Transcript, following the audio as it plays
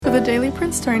For the Daily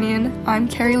Princetonian, I'm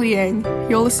Kerry Liang.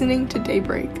 You're listening to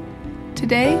Daybreak.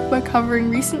 Today, we're covering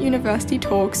recent university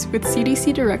talks with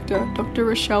CDC Director Dr.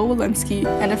 Rochelle Walensky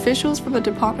and officials from the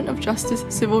Department of Justice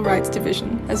Civil Rights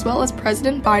Division, as well as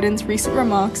President Biden's recent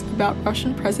remarks about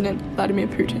Russian President Vladimir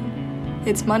Putin.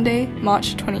 It's Monday,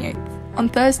 March 28th. On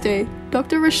Thursday,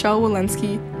 Dr. Rochelle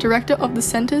Walensky, Director of the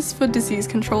Centers for Disease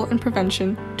Control and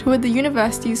Prevention, toured the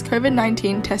university's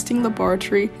COVID-19 testing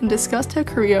laboratory and discussed her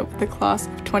career with the class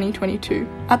of 2022.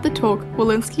 At the talk,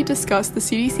 Walensky discussed the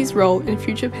CDC's role in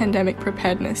future pandemic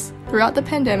preparedness. Throughout the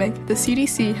pandemic, the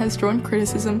CDC has drawn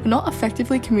criticism for not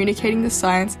effectively communicating the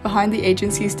science behind the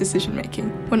agency's decision-making.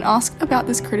 When asked about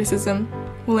this criticism,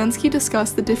 Walensky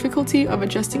discussed the difficulty of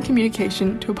adjusting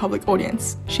communication to a public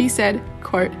audience. She said,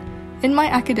 quote, "In my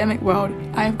academic world,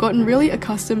 I have gotten really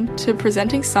accustomed to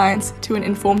presenting science to an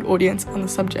informed audience on the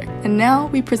subject, and now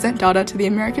we present data to the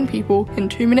American people in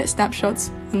 2-minute snapshots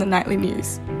on the nightly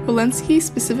news." Walensky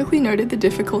specifically noted the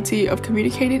difficulty of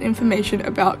communicating information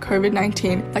about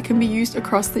COVID-19 that can be used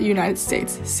across the United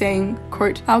States, saying,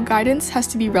 quote, "Our guidance has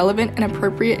to be relevant and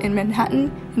appropriate in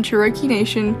Manhattan, in Cherokee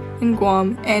Nation, in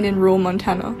Guam, and in rural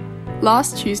Montana."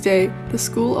 Last Tuesday, the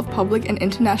School of Public and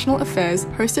International Affairs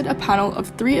hosted a panel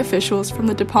of 3 officials from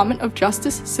the Department of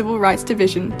Justice Civil Rights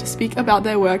Division to speak about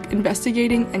their work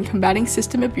investigating and combating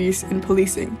system abuse in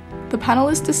policing. The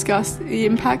panelists discussed the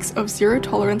impacts of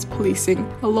zero-tolerance policing,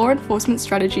 a law enforcement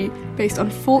strategy based on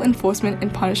full enforcement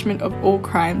and punishment of all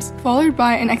crimes, followed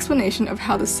by an explanation of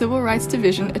how the Civil Rights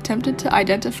Division attempted to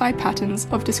identify patterns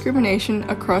of discrimination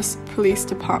across police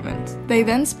departments. They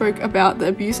then spoke about the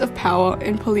abuse of power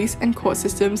in police and court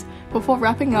systems before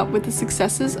wrapping up with the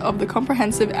successes of the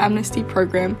Comprehensive Amnesty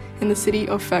Program in the city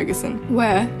of Ferguson,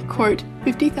 where, quote,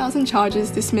 50,000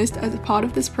 charges dismissed as a part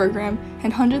of this program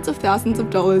and hundreds of thousands of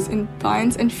dollars in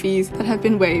fines and fees that have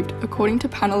been waived, according to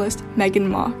panelist Megan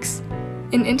Marks.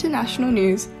 In international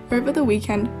news, over the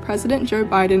weekend, President Joe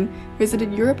Biden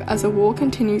visited Europe as a war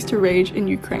continues to rage in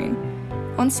Ukraine.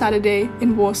 On Saturday,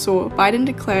 in Warsaw, Biden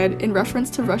declared, in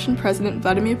reference to Russian President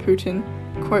Vladimir Putin,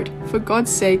 quote, "For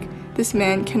God's sake, this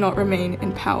man cannot remain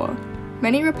in power."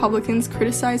 Many Republicans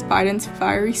criticized Biden's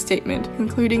fiery statement,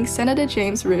 including Senator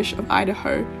James Risch of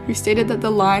Idaho, who stated that the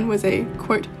line was a,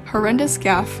 quote, "horrendous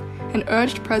gaffe," and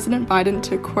urged President Biden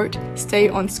to, quote, "stay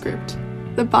on script."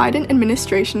 The Biden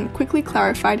administration quickly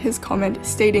clarified his comment,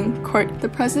 stating, quote, "The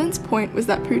president's point was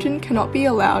that Putin cannot be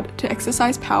allowed to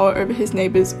exercise power over his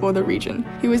neighbors or the region.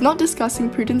 He was not discussing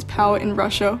Putin's power in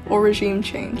Russia or regime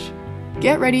change."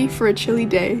 Get ready for a chilly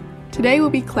day. Today will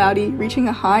be cloudy, reaching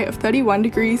a high of 31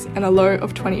 degrees and a low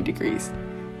of 20 degrees.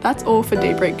 That's all for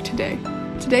Daybreak today.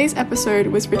 Today's episode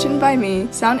was written by me,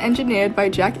 sound engineered by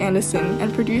Jack Anderson,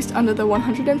 and produced under the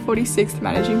 146th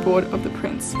Managing Board of The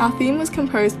Prince. Our theme was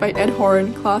composed by Ed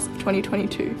Horan, class of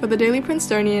 2022. For the Daily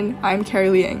Princetonian, I'm Kerry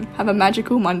Liang. Have a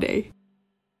magical Monday.